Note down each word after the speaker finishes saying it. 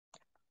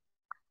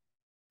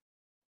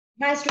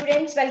Hi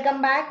students, welcome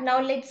back.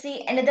 Now let's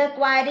see another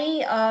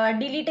query.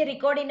 Delete a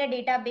record in a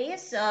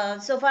database.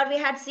 So far we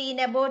had seen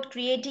about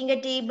creating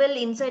a table,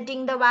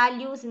 inserting the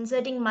values,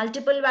 inserting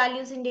multiple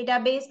values in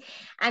database,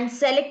 and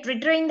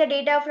retrieving the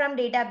data from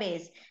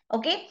database.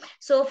 Okay.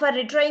 So for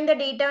retrieving the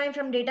data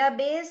from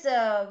database,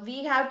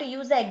 we have to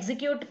use the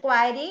execute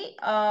query.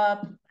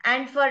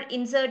 And for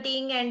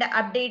inserting and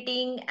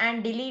updating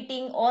and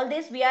deleting all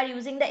this, we are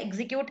using the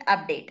execute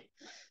update.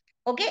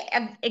 Okay,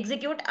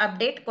 execute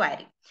update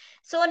query.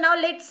 So now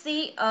let's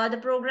see the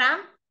program.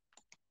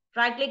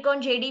 Right click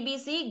on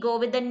JDBC, go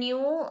with the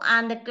new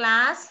and the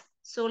class.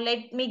 So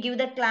let me give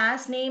the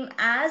class name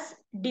as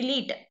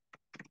delete.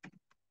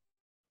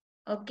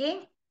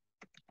 Okay,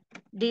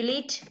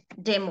 delete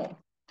demo.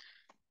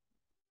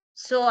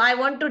 So I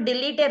want to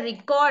delete a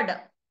record,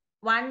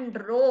 one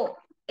row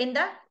in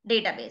the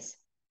database.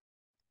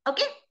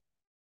 Okay,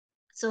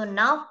 so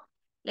now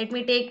let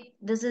me take,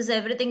 this is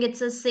everything, it's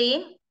the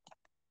same.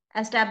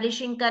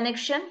 Establishing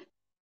connection.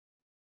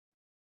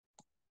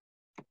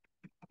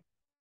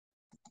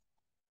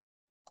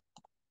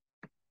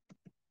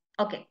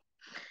 Okay.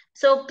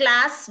 So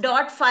class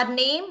dot for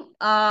name,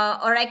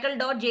 oracle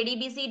dot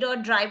jdbc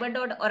dot driver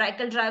dot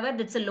oracle driver.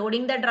 That's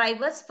loading the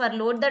drivers. For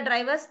load the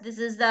drivers, this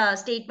is the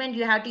statement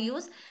you have to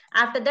use.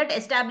 After that,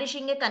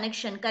 establishing a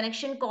connection.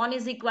 Connection con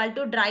is equal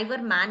to driver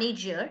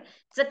manager.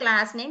 It's a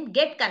class name.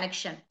 Get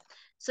connection.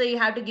 So you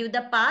have to give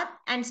the path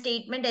and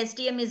statement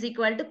stm is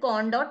equal to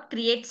con dot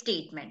create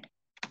statement.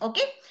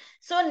 Okay.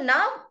 So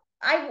now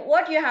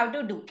what you have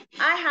to do?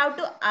 I have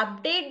to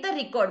update the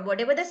record,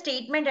 whatever the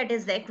statement that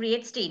is there,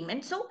 create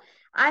statement. So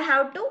I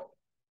have to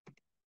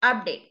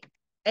update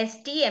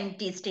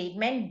stmt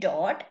statement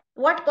dot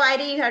what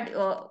query you had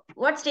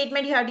what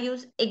statement you have to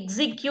use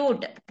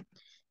execute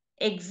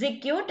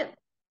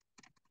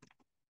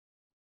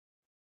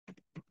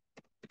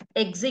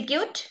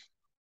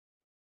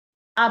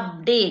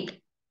update.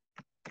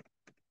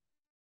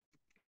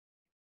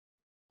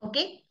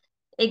 Okay,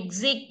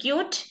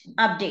 execute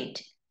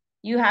update.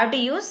 You have to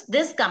use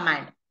this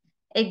command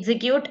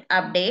execute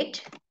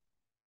update.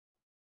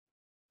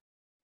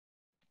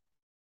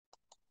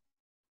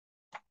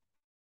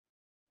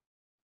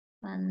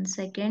 One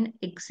second,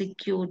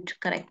 execute,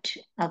 correct.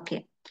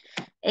 Okay,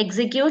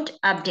 execute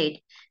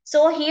update.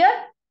 So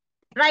here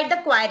write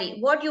the query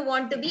what you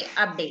want to be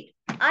update.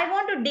 I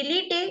want to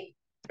delete a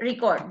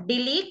record.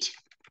 Delete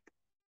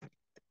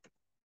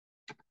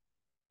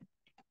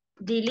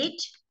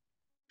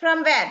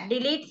from where?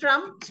 Delete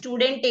from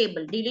student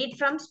table. Delete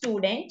from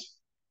student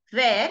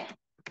where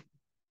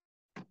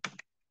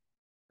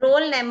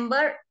roll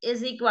number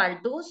is equal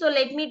to. So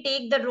let me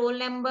take the roll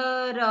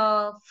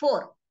number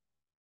 4.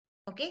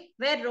 Okay,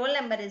 where roll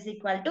number is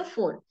equal to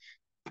 4.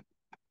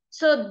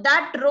 So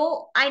that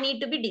row I need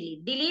to be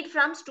delete. Delete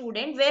from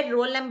student where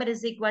roll number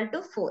is equal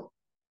to 4.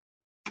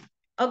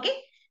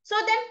 Okay. So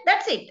then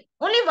that's it.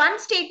 Only one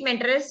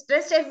statement. Rest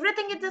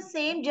everything is the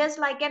same, just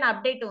like an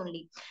update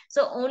only.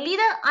 So only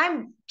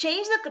I'm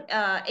change the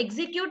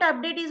execute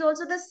update is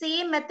also the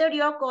same method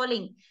you are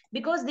calling,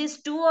 because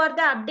these two are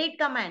the update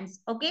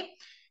commands. Okay.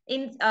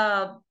 In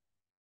that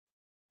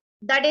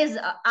is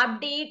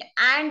update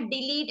and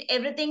delete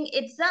everything.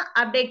 It's the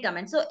update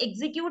command. So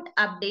execute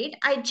update.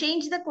 I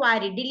change the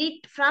query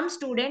delete from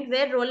student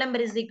where roll number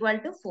is equal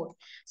to 4.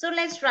 So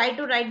let's try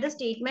to write the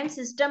statement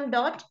system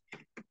dot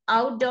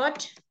out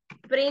dot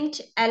print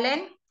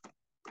ln.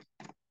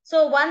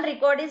 So one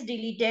record is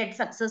deleted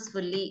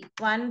successfully.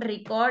 One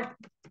record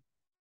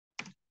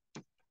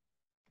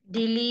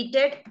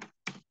deleted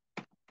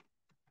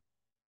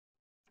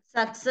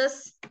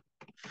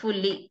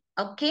successfully.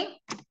 Okay.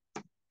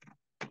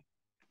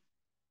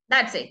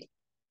 That's it.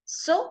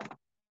 So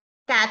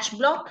catch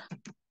block,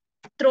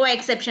 throw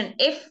exception.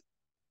 If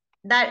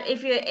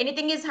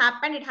anything is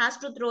happened, it has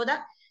to throw the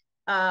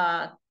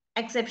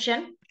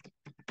exception.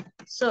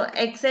 So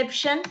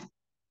exception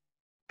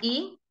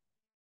E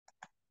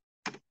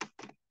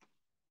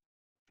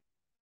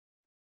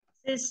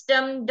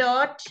system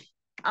dot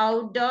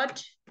out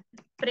dot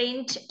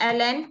print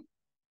ln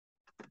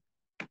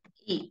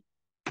E.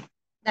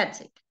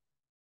 That's it.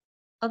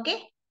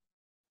 Okay.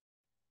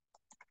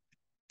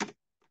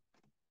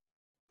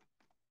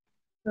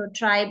 So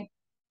try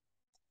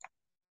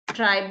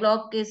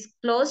block is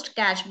closed,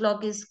 catch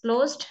block is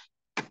closed.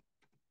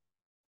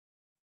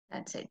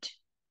 That's it.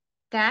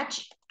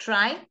 Catch,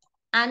 try,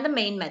 and the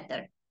main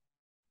method.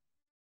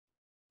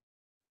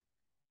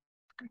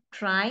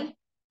 Try,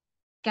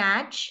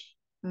 catch,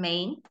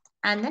 main,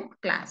 and then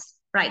class.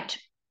 Right.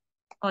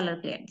 All are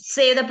clear.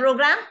 Save the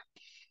program.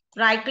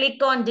 Right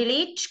click on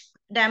delete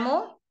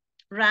demo,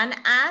 run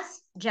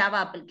as Java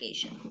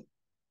application.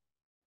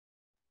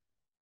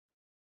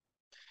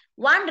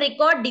 One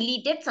record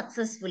deleted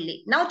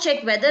successfully. Now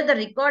check whether the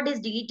record is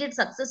deleted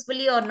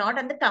successfully or not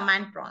on the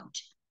command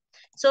prompt.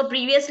 So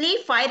previously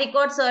 5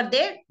 records are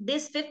there.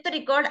 This 5th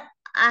record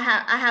I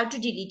have to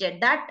delete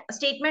it. That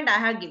statement I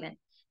have given.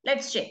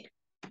 Let's check.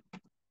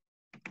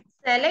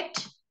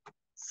 Select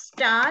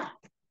star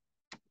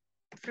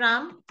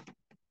from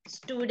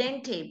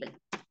student table.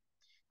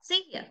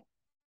 See here.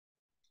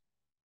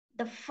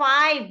 the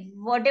 5,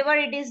 whatever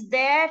it is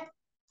there,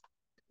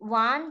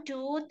 1,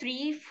 2,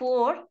 3,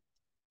 4.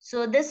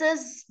 So this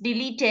is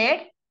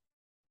deleted.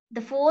 The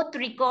 4th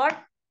record,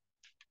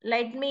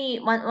 let me,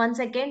 one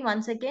second,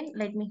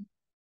 let me,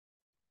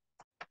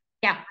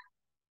 yeah.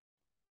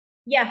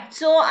 Yeah,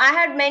 so I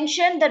had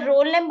mentioned the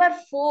roll number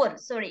 4.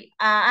 Sorry,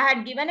 I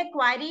had given a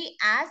query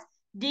as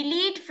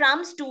delete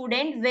from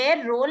student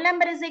where roll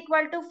number is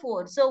equal to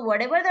 4. So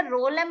whatever the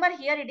roll number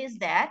here, it is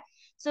there.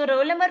 So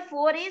roll number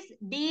 4 is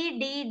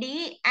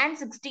DDD and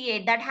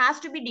 68. That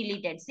has to be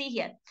deleted. See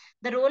here,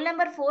 the roll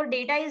number 4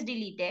 data is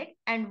deleted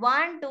and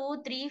 1,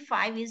 2, 3,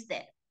 5 is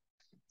there.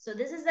 So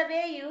this is the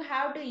way you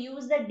have to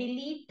use the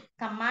delete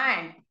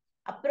command,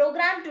 a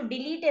program to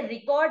delete a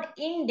record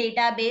in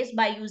database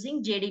by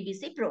using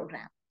JDBC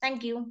program.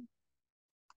 Thank you.